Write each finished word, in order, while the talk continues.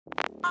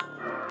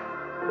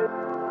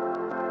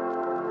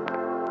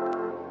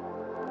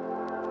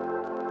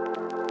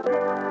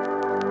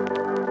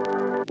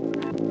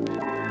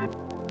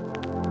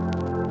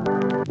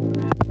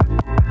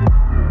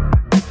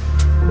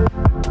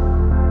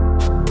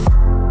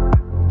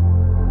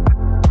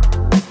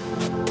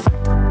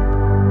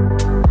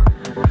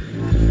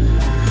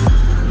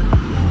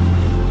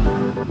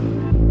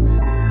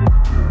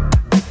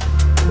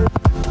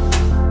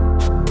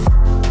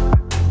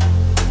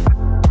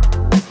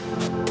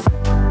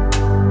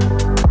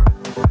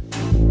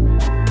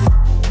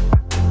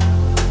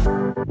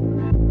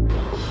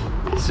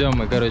Все,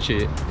 мы,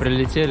 короче,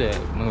 прилетели,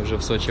 мы уже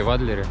в Сочи, в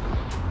Адлере.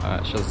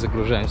 Сейчас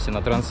загружаемся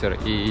на трансфер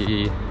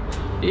и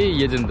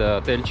едем до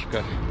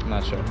отельчика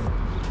нашего.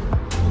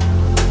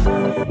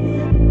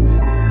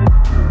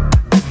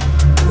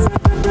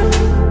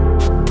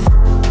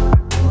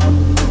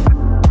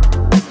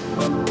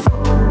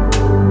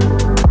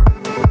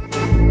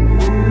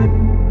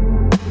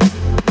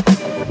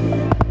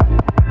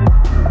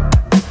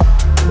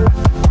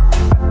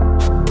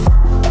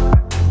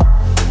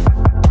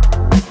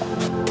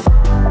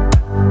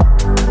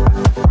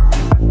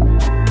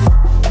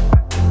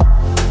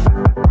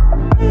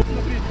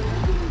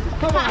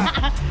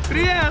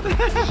 Привет!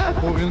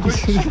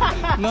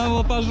 Надо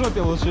было по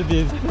жопе лучше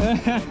бить.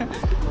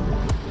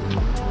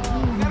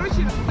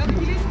 Короче, надо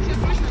билет сейчас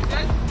срочно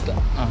взять.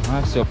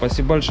 Ага, все,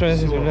 спасибо большое.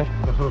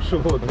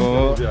 Хорошего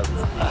дня, ребят.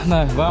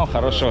 Да, вам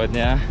хорошего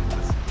дня.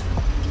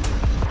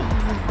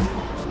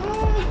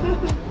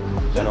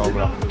 Здорово,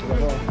 брат.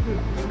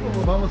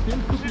 Вам успели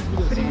купить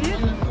билет? Привет!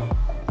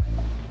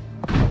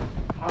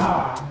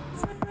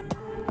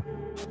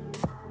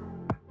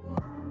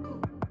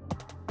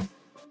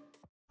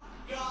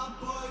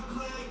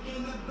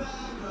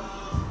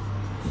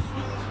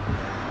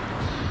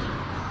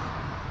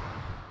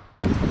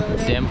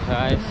 Всем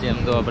хай,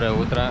 всем доброе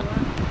утро.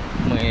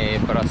 Мы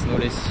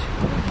проснулись,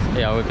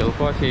 я выпил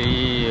кофе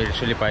и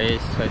решили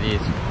поесть,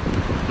 сходить.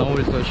 На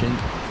улице очень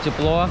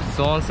тепло,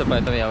 солнце,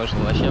 поэтому я вышел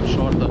вообще в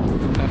шортах.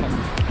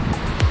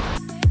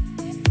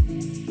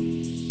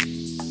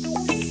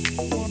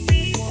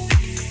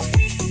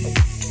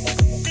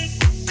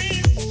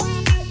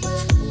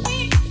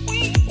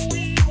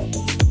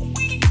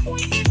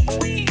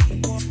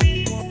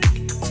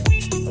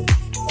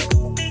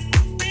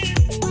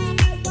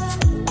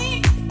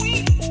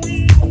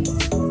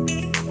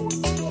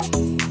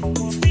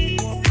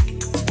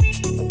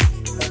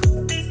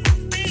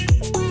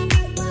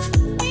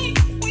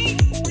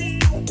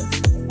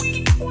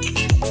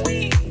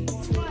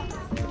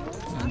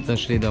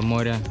 Дошли до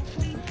моря,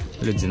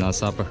 люди на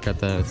сапах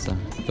катаются,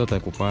 кто-то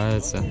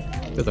купается,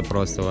 кто-то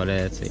просто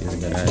валяется и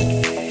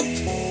загорает.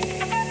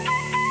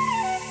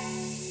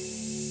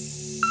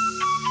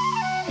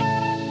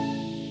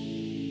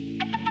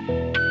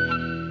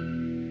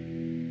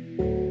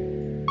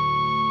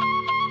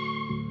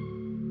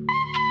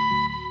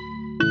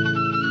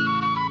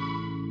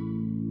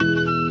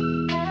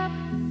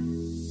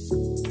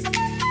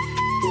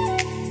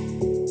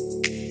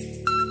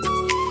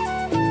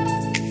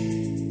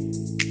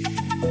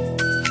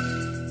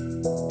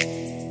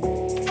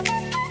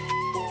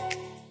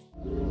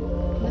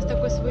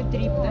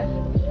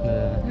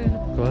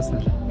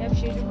 Классно же. Я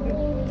вообще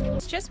люблю.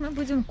 Сейчас мы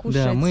будем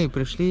кушать. Да, мы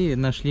пришли,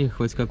 нашли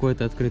хоть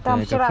какое-то открытое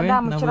Там вчера, кафе.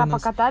 Да, мы вчера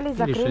покатались,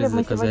 закрыли,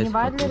 мы сегодня в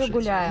Адлере покушать.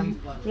 гуляем.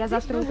 Я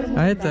завтра утром.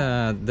 А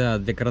это, да,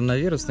 для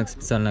коронавирусных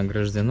специально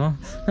ограждено.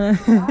 Я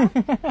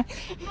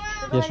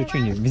шучу,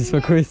 не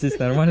беспокойтесь,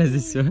 нормально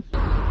здесь все.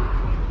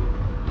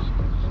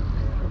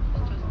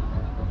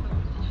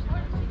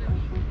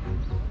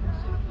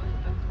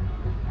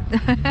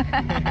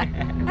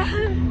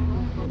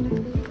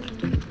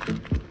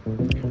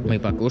 Мы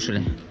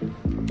покушали,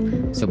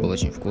 все было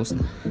очень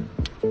вкусно,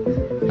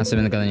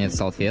 особенно когда нет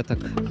салфеток,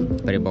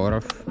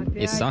 приборов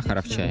и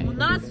сахара в чае. У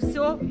нас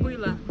все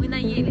было, мы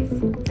наелись.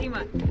 Дима.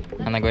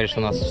 Она говорит,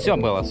 что у нас все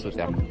было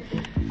супер.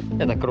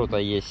 Это круто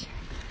есть,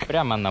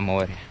 прямо на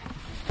море.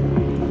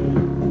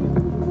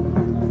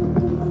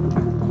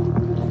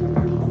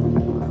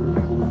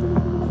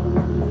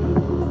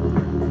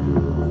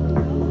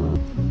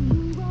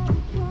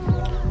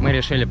 Мы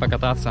решили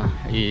покататься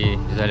и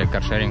взяли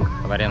каршеринг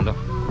в аренду.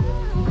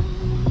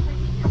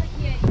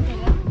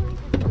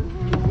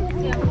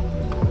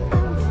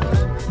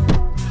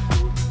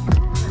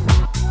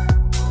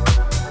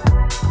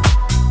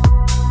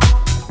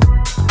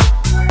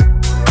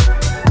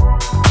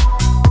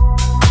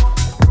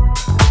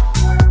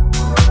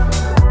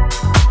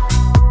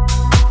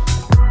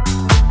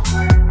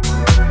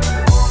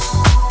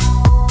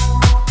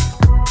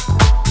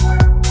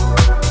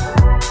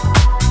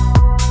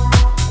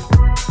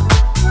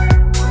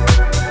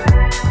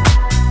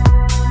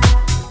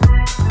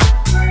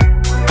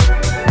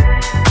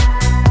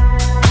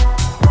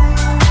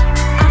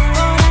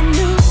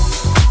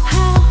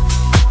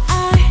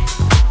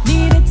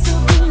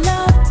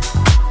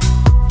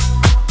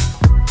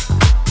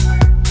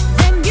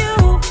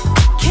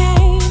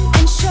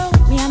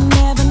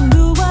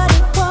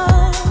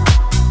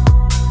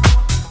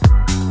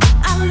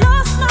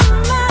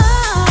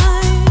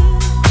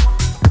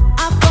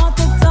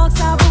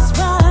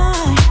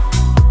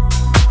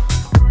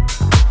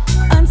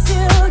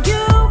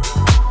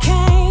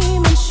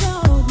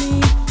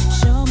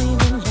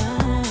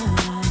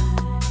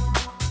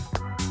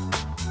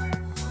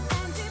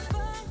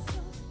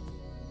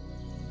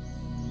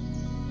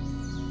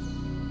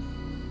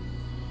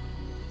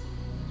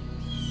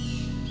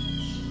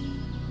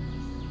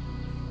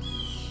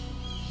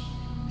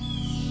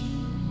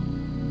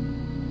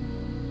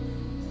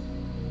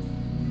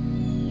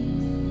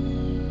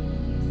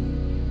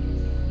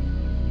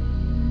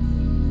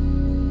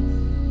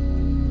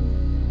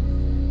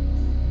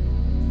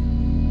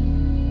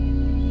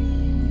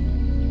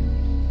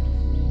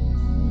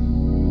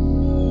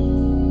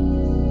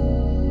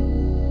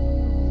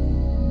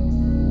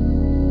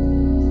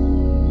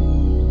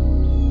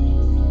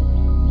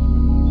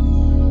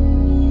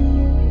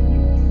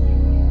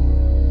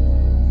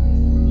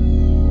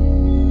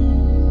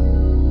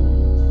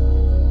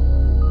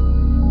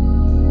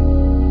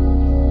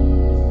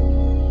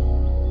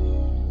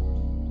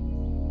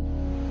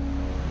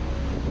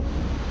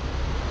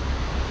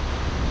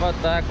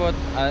 вот так вот,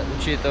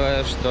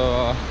 учитывая,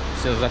 что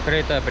все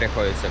закрыто,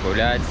 приходится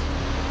гулять,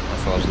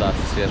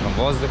 наслаждаться свежим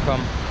воздухом.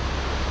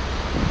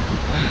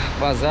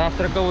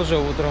 Позавтракал уже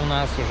утром, у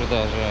нас уже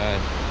даже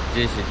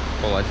 10,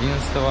 пол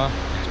 11.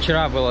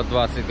 Вчера было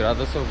 20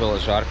 градусов, было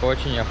жарко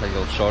очень, я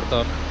ходил в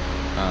шортах.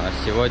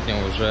 Сегодня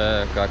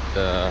уже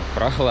как-то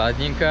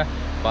прохладненько,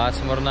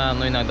 пасмурно,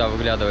 но иногда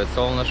выглядывает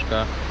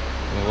солнышко,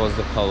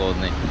 воздух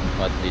холодный,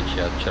 в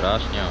отличие от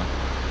вчерашнего.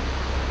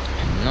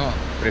 Ну,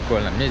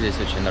 прикольно, мне здесь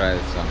очень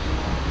нравится.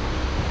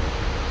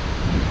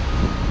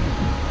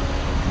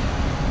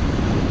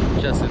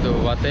 Сейчас иду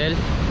в отель,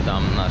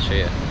 там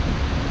наши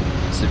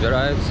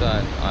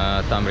собираются,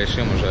 а там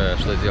решим уже,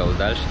 что делать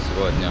дальше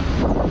сегодня.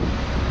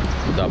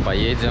 Куда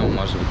поедем,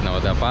 может быть, на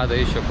водопады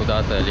еще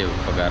куда-то, либо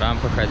по горам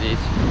походить.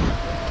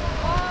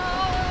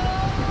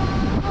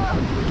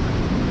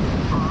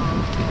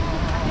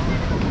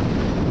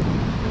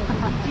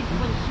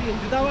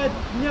 Давай,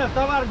 нет,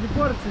 товар не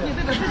порция.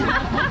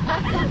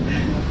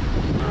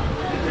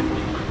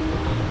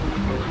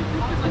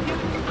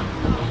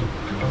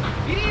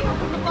 Бери его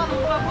по плану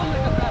свободный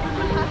как раз.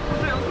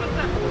 Уже, он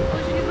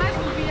еще не знает,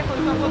 что он приехал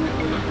свободный.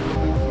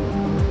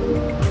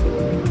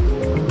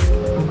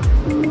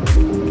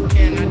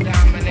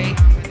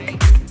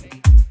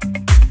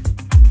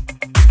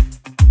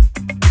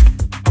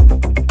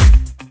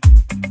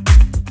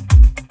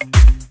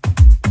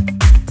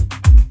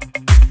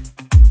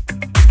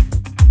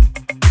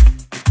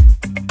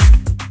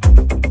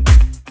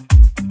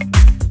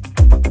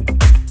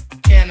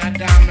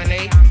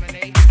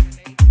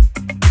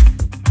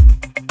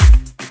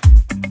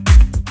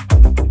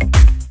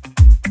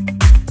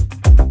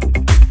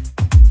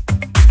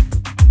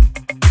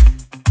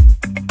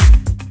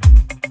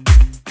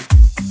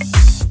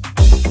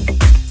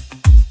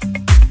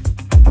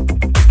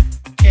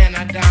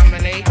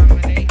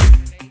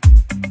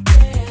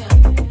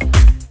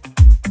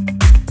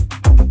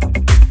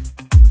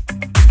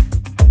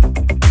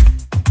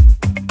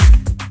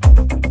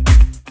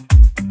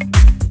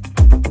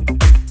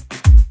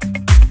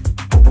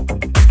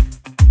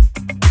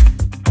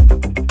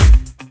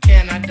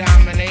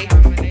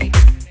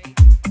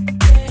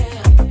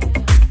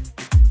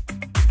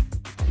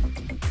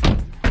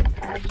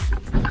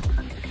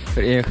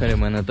 Приехали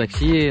мы на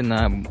такси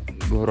на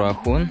гору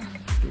Ахун,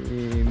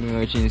 и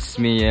мы очень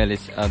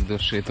смеялись от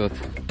души тут.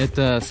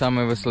 Это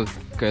самая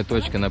высокая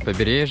точка на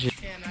побережье.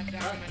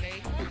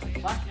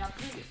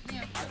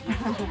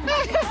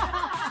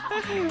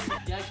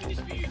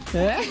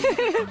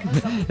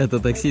 Это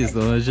таксист,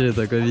 он вообще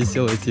такой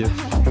веселый тип.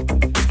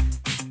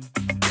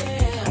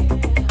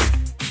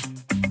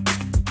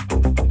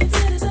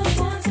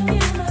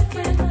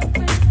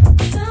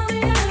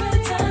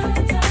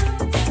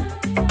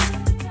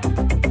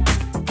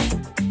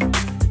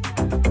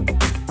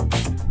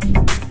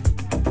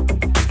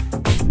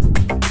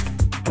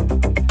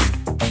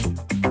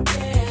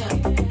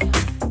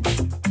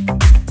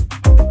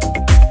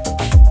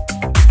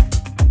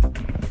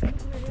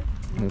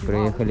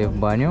 Приехали в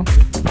баню.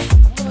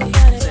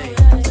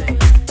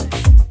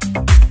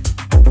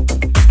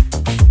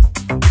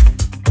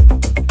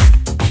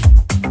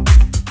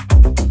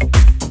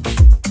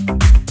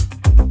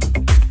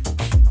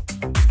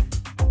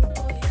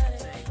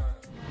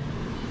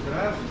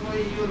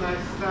 Здравствуй, юность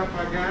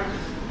сапога.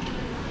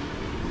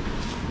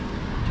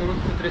 Что руки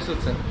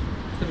трясутся?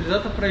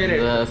 Стабилизатор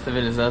проверяем? Да,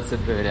 стабилизацию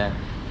проверяем.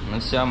 Ну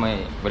все,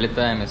 мы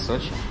вылетаем из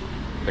Сочи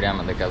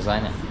прямо до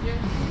Казани.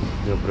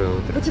 Доброе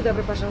утро. Будьте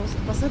добры, пожалуйста,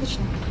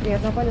 посадочно.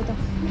 Приятного полета.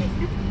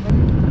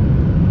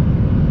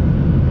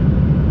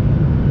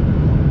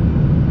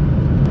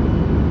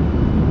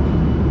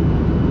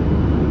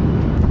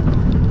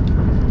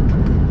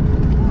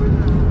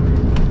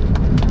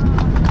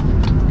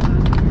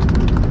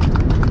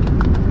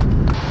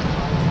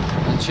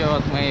 Ну что,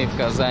 вот мы в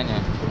Казани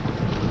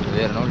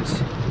вернулись.